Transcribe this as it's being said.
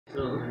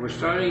So we're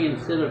starting,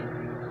 instead of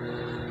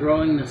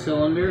throwing the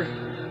cylinder,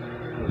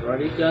 we've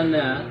already done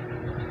that.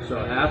 So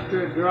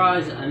after it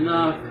dries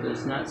enough that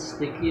it's not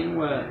sticky and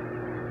wet,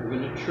 we're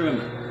going to trim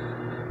it.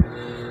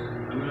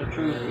 I'm going to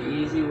trim it the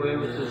easy way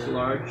with this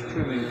large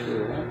trimming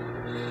tool.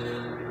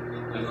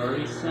 I've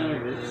already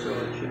centered it, so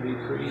it should be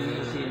pretty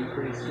easy and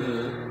pretty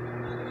smooth.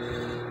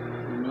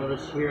 You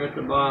notice here at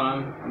the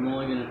bottom, I'm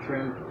only going to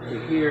trim to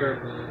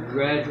here,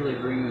 gradually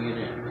bringing it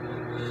in.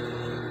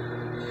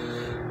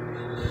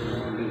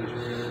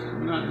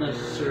 Not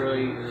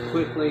necessarily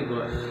quickly,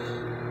 but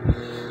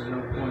there's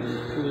no point in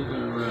fooling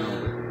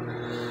around.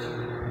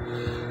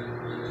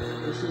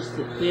 This is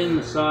to thin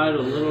the side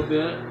a little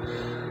bit,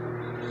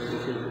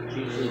 because it's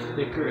usually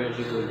thicker as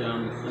you go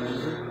down the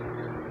cylinder.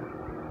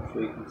 So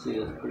you can see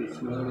that's pretty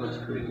smooth, looks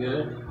pretty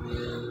good.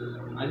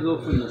 I go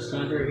from the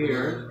center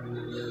here.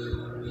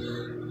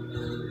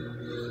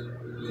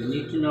 You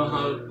need to know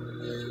how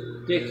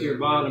thick your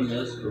bottom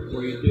is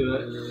before you do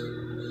it.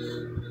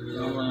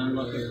 Normally I'm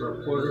looking for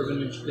a 1/4 of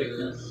an inch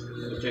thickness,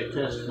 which I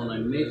test when I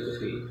make the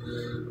piece.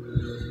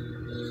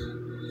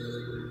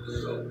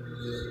 So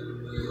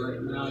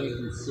right now you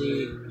can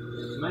see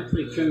I'm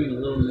actually trimming a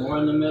little more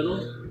in the middle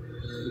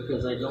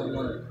because I don't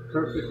want it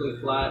perfectly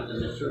flat,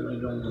 and I certainly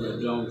don't want a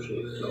dome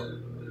shape. So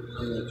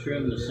I'm going to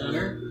trim the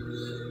center,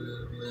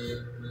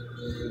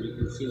 and you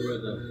can see where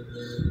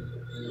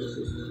this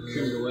is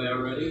trimmed away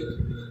already.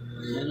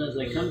 And then as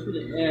I come to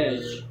the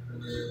edge,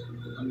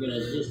 I'm going to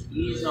just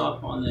ease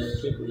off on that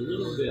tip a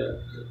little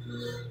bit,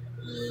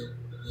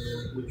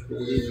 which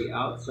will leave the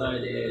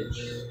outside edge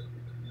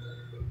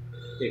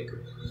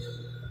thicker.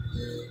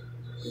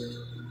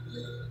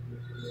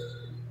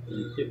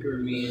 And thicker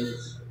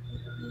means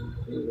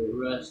it will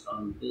rest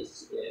on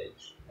this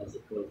edge as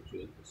opposed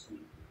to at the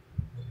center.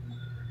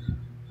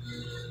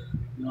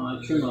 Now I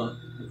trim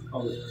what's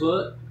called a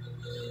foot.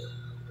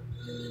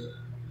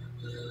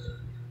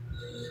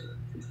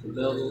 Just a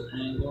bevel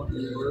angle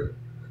inward.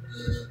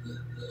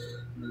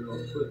 And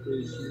I'll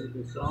quickly smooth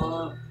this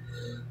off.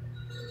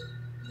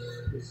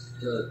 This is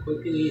the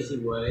quick and easy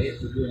way.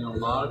 If you're doing a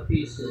lot of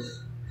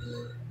pieces,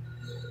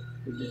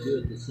 you can do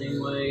it the same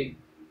way.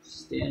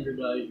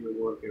 Standardize your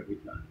work every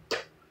time.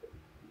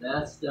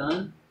 That's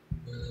done.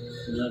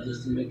 So now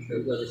just to make sure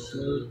I've got a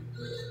smooth,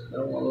 I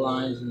don't want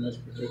lines in this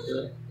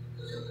particular.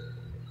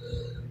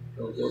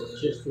 So I'll go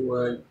just to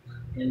where I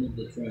ended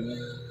the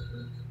trimming.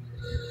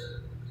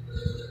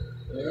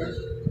 There.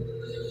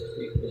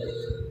 Take that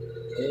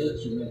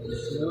edge and make it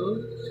smooth.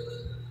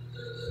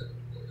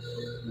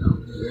 Now,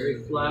 very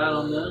flat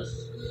on this.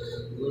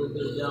 A little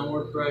bit of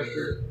downward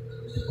pressure.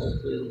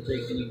 Hopefully it'll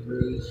take any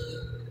grooves.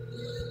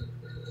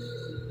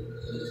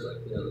 Things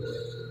like the other way.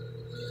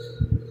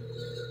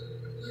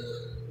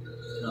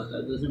 Now if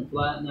that doesn't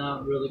flatten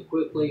out really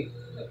quickly,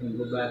 I can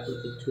go back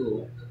with the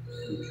tool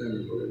and trim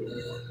it a little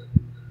more.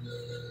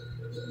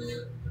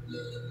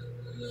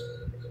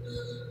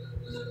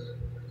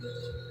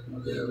 Now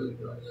there we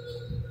go.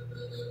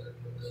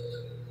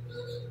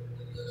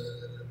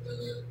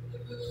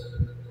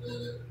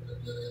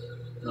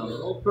 Now the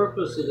whole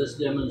purpose of this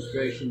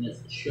demonstration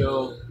is to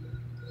show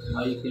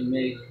how you can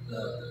make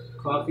a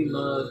coffee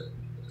mug,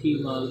 tea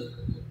mug,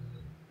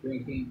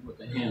 drinking with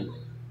a handle.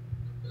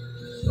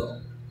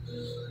 So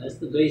that's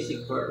the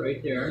basic part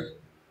right there.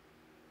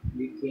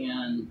 You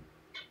can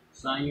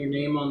sign your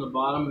name on the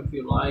bottom if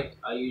you like.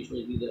 I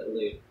usually do that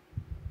later.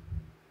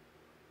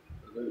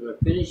 So there's our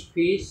finished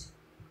piece.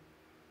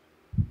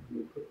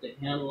 We'll put the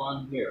handle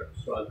on here.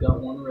 So I've got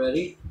one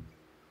ready.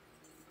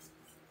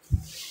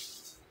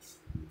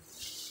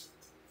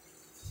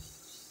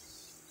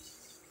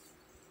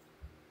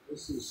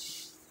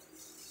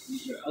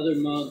 These are other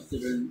mugs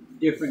that are in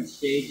different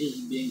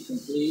stages of being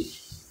complete.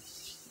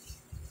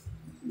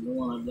 This is the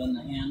one I've done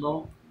the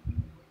handle.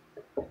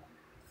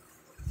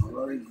 I've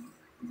already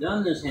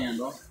done this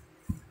handle.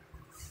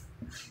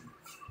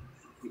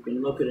 You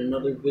can look at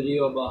another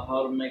video about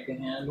how to make a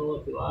handle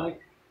if you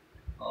like.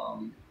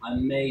 I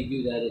may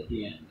do that at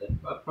the end.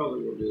 I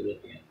probably will do it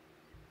at the end.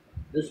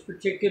 This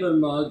particular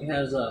mug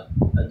has a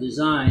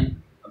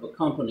design of a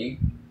company,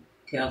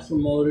 Castle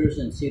Motors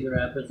in Cedar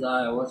Rapids,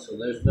 Iowa, so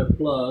there's their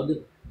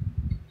plug.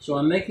 So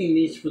I'm making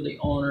these for the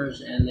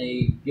owners, and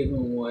they give them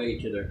away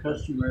to their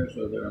customers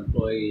or their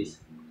employees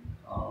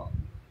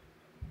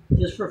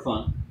just for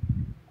fun.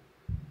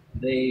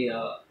 They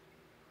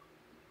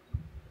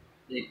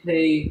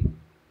pay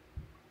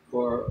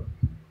for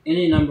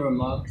any number of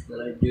mugs that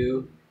I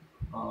do,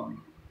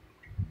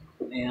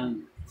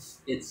 and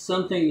it's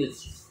something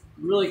that's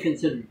really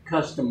considered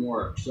custom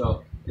work.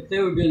 So if they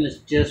were doing this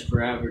just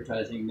for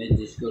advertising, they'd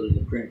just go to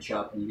the print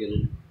shop and get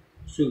a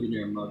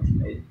souvenir mugs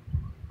made.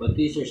 But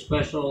these are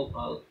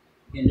special,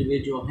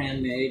 individual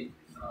handmade,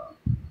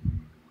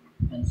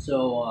 and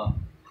so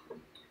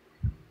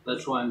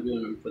that's why I'm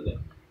doing them for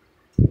them.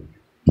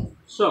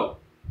 So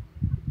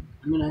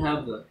I'm going to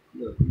have the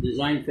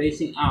design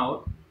facing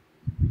out,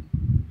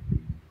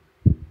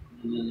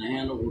 and then the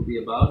handle will be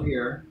about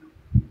here.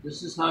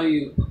 This is how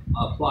you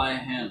apply a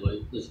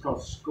handle. It's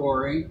called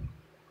scoring.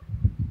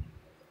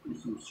 You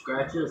some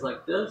scratches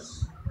like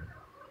this,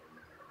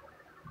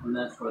 and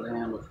that's where the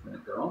handle's going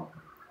to go.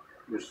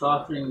 You're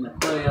softening the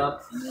clay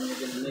up, and then you're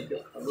going to make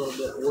it a little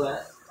bit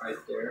wet right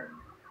there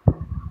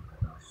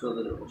so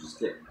that it will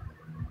stick.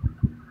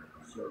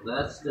 So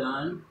that's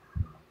done.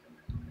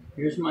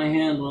 Here's my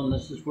handle, and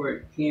this is where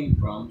it came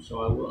from,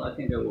 so I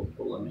think I will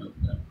pull it out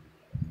then.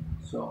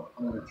 So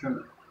I'm going to trim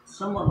it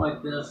somewhat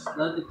like this.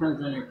 That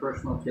depends on your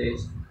personal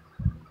taste.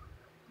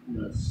 I'm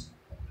going to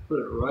put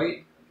it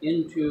right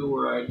into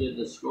where I did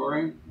the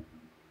scoring.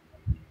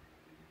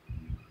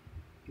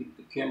 Keep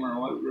the camera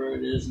right where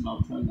it is, and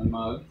I'll turn the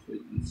mug so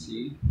you can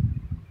see.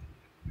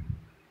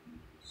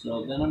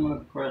 So then I'm going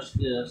to press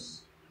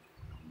this.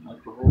 I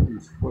have to hold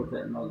and support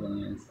that mug on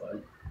the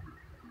inside.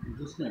 I'm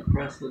just going to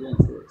press it in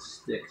so it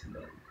sticks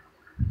better.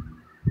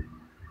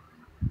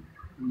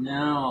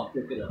 Now I'll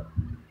pick it up.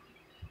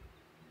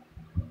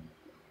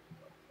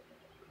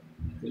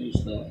 Finish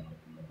that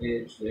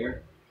edge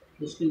there.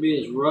 This can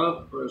be as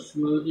rough or as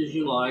smooth as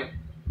you like.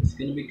 It's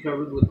going to be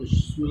covered with the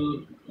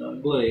smooth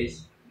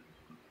glaze.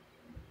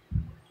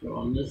 So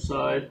on this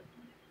side,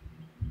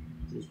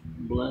 just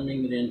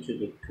blending it into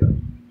the cup.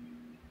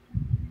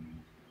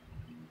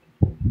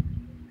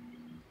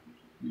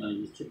 And I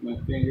just took my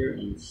finger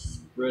and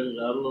spread it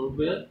out a little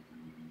bit.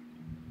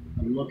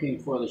 I'm looking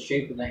for the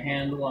shape of the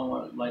handle. I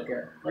want it like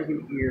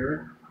an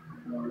ear,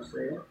 if you want to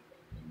say it.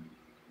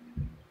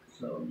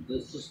 So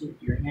this is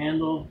your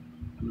handle.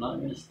 I'm not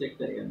going to stick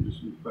that in, I'm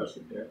just going to press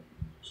it there.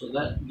 So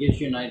that gives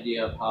you an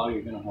idea of how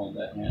you're going to hold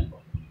that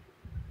handle.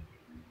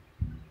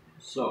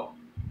 So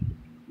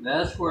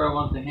that's where I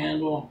want the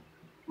handle.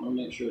 I want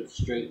to make sure it's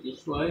straight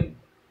this way.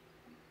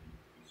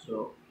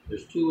 So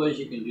there's two ways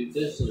you can do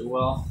this as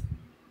well.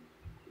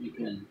 You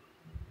can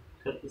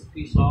cut this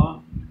piece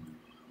off.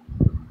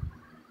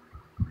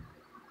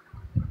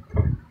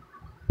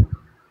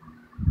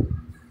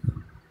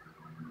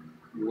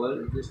 Wet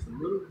it just a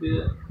little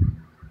bit.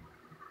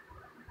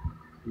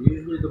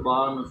 Usually the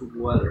bottom is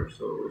wetter,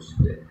 so it will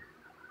stick.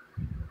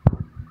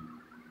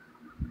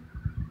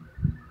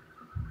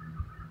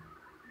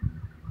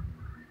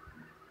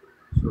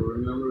 So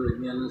remember,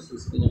 again, this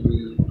is going to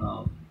be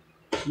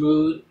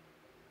smooth.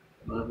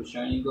 It'll have a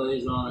shiny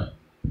glaze on it.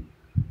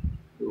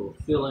 It will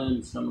fill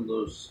in some of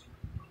those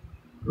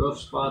rough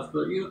spots,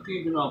 but you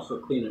can also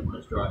clean it when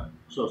it's dry.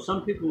 So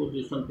some people will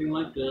do something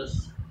like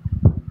this.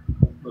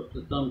 Put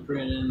the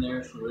thumbprint in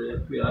there so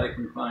the FBI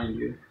can find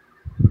you.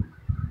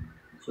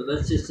 So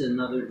that's just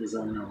another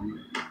design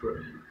element you put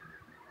in.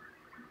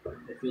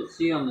 If you'll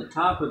see on the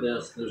top of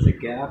this, there's a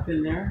gap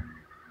in there,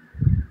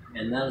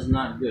 and that is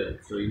not good.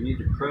 So you need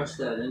to press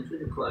that into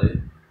the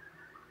clay.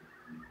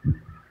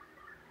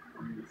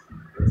 I'm just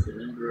going to press it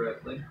in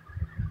directly.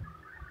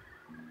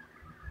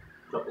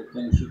 A couple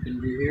things you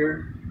can do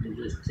here. You can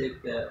just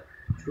take that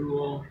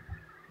tool,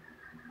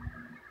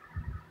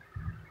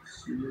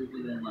 smooth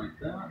it in like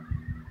that.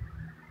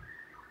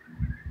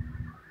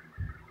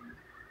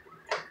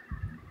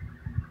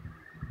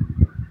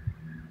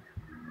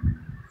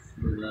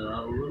 Smooth that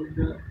out a little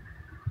bit.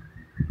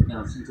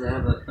 Now, since I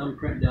have that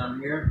thumbprint down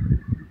here,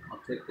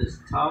 I'll take this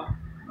top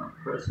and I'll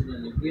press it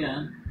in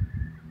again.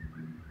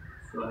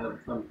 So I have a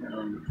thumbprint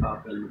on the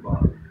top and the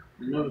bottom.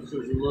 You notice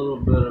there's a little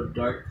bit of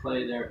dark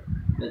clay there.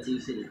 That's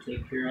easy to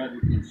take care of.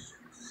 You can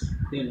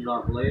clean it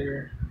off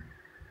later,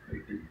 or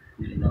you can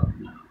clean it off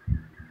now.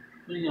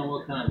 Depending on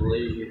what kind of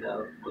glaze you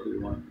have, whether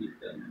you want to keep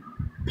that or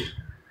not.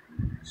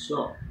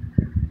 So,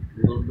 a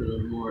little bit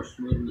of more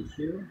smoothness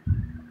here.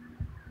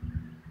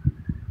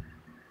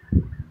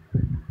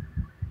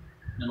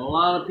 And a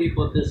lot of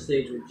people at this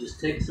stage would just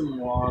take some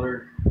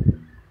water,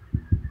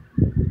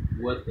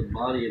 wet the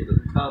body of the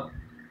cup,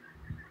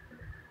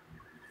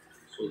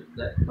 so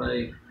that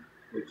clay,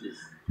 which is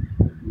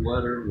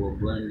wetter, will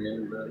blend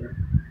in better.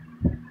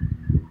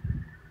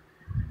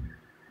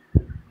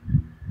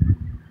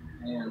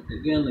 And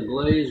again, the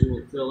glaze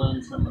will fill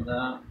in some of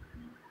that.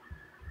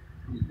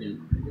 You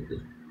can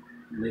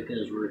make it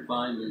as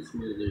refined and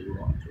smooth as you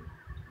want to.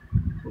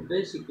 So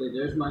basically,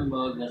 there's my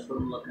mug. That's what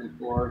I'm looking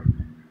for.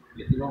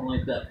 If you don't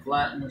like that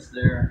flatness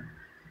there,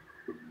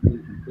 you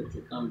can put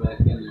your thumb back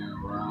in there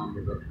and round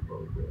it up a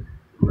little bit.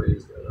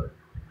 Raise that up.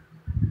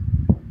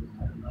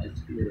 Have a nice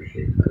ear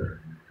shape there.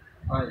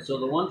 Alright, so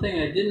the one thing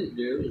I didn't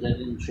do is I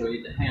didn't show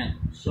you the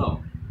handle.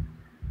 So,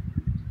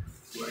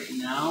 right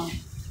now,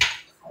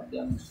 I'll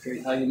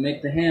demonstrate how you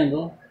make the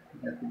handle.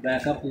 You have to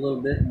back up a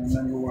little bit and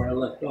remember where I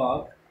left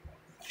off.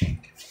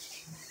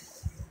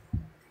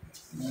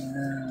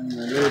 And a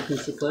little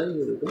piece of clay,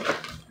 here we go.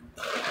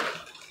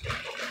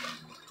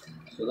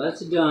 So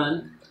that's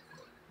done.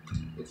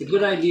 It's a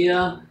good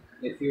idea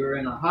if you're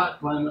in a hot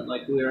climate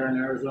like we are in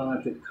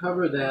Arizona to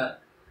cover that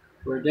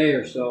for a day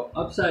or so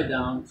upside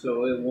down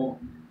so it won't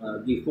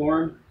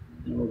deform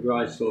and will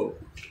dry slowly.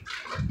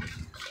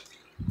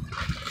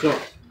 So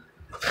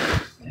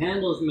the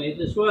handle is made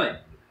this way.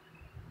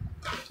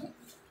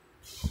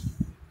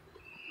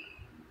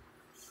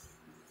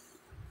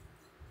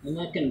 And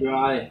that can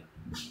dry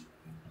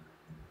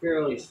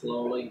fairly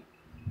slowly.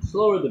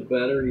 Slower the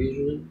better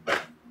usually.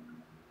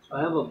 So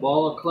I have a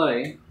ball of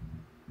clay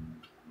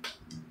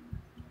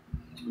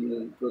I'm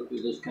going to go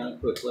through this kind of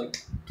quickly.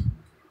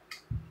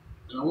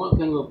 And I want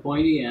kind of a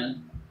pointy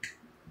end.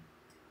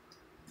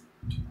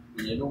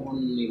 And I don't want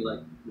any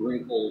like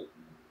wrinkle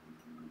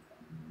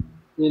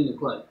in the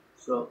clay.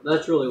 So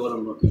that's really what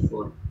I'm looking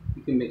for.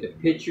 You can make a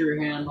pitcher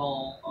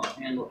handle, a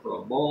handle for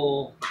a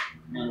bowl,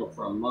 a handle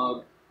for a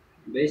mug.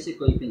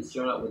 Basically, you can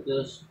start out with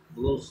this. A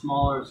little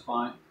smaller is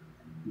fine.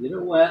 Get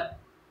it wet.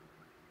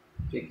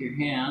 Take your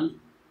hand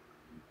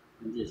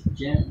and just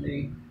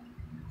gently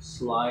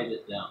slide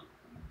it down.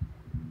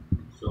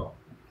 So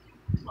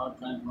a lot of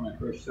times when I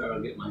first start,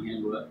 I'll get my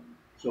hand wet.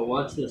 So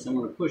watch this. I'm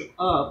going to push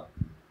up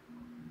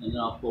and then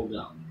I'll pull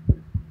down.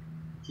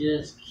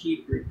 Just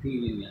keep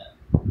repeating that.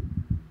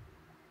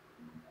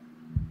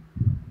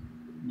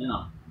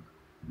 Now,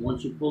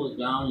 once you pull it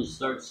down and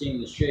start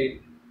seeing the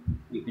shape,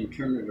 you can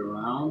turn it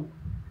around.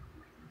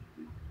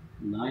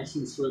 Nice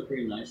and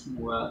slippery, nice and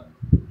wet.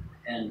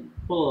 And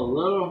pull a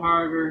little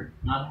harder,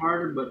 not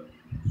harder, but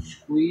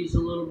squeeze a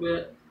little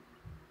bit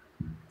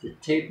to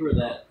taper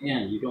that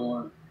end. You don't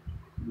want it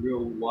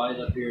real wide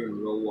up here and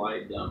real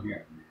wide down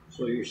here.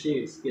 So you see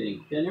it's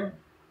getting thinner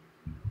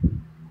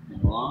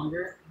and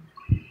longer.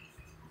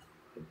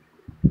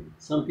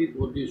 Some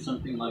people will do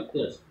something like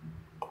this.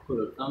 Put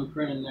a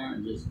thumbprint in there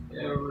and just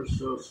ever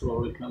so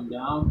slowly come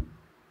down.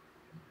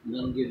 And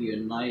that'll give you a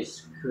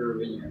nice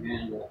curve in your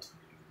handle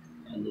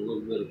and a little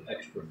bit of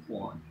extra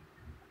form.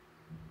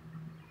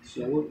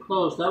 So we're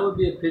close. That would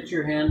be a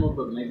pitcher handle,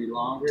 but maybe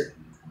longer.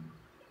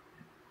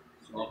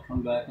 So I'll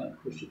come back and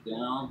push it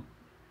down.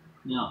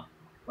 Now,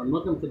 if I'm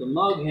looking for the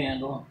mug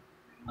handle,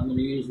 I'm going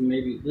to use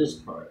maybe this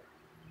part.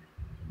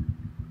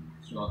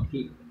 So I'll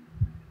keep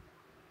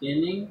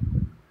thinning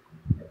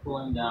and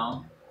pulling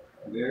down,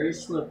 very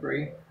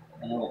slippery,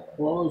 and I'll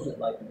close it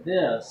like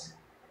this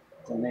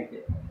to make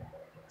it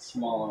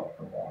smaller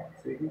for that.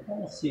 So you can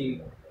kind of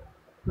see,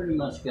 pretty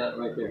much got it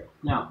right there.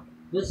 Now,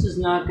 this is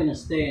not going to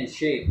stay in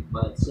shape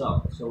by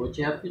itself. So what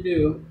you have to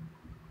do,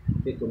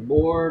 pick a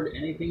board,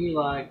 anything you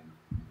like,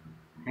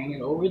 hang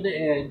it over the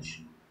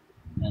edge,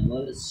 and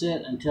let it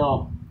sit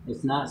until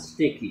it's not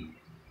sticky.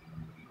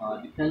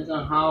 Depends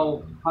on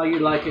how you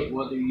like it,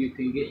 whether you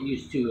can get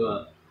used to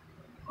a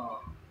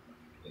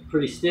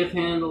pretty stiff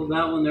handle.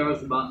 That one there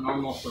was about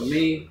normal for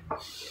me.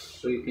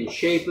 So you can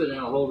shape it and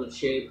it'll hold its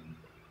shape,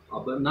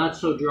 but not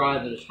so dry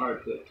that it's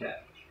hard to attach.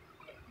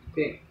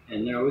 Okay,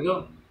 and there we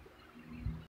go.